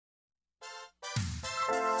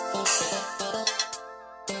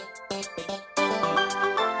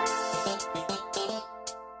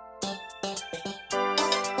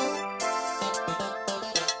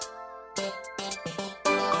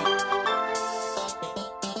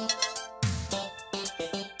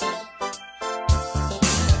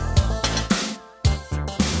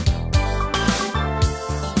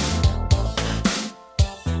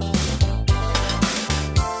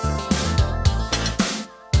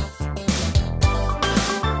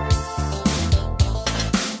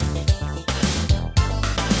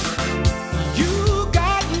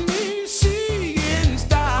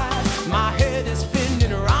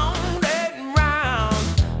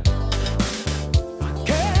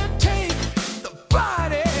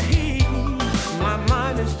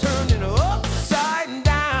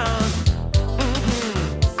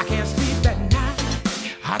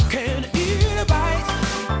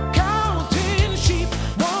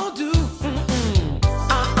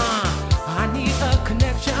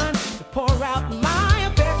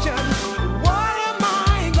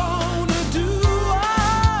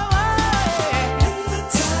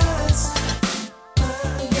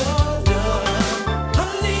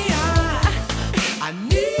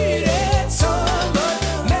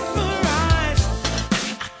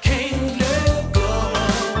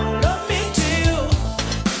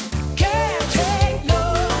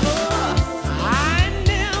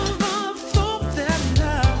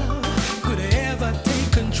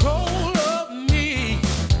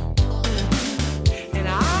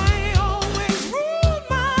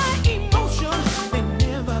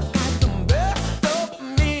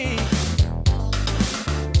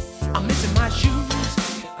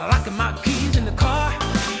Locking my keys in the car,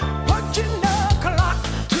 watching the clock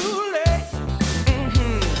too late.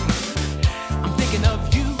 I'm thinking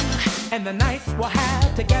of you and the night we'll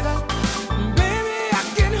have together. Baby, I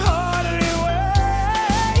can hardly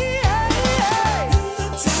wait.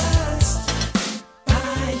 Hypnotized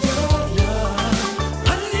by your love,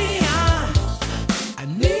 honey, I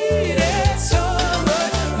need it so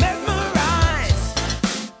much. Mesmerized,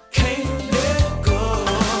 can't let go.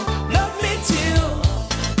 Love me till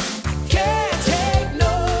can't take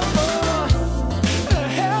no more.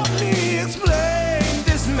 Help me explain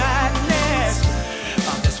this madness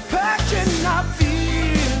of this passion I feel.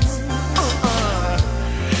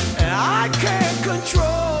 And I can't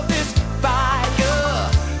control.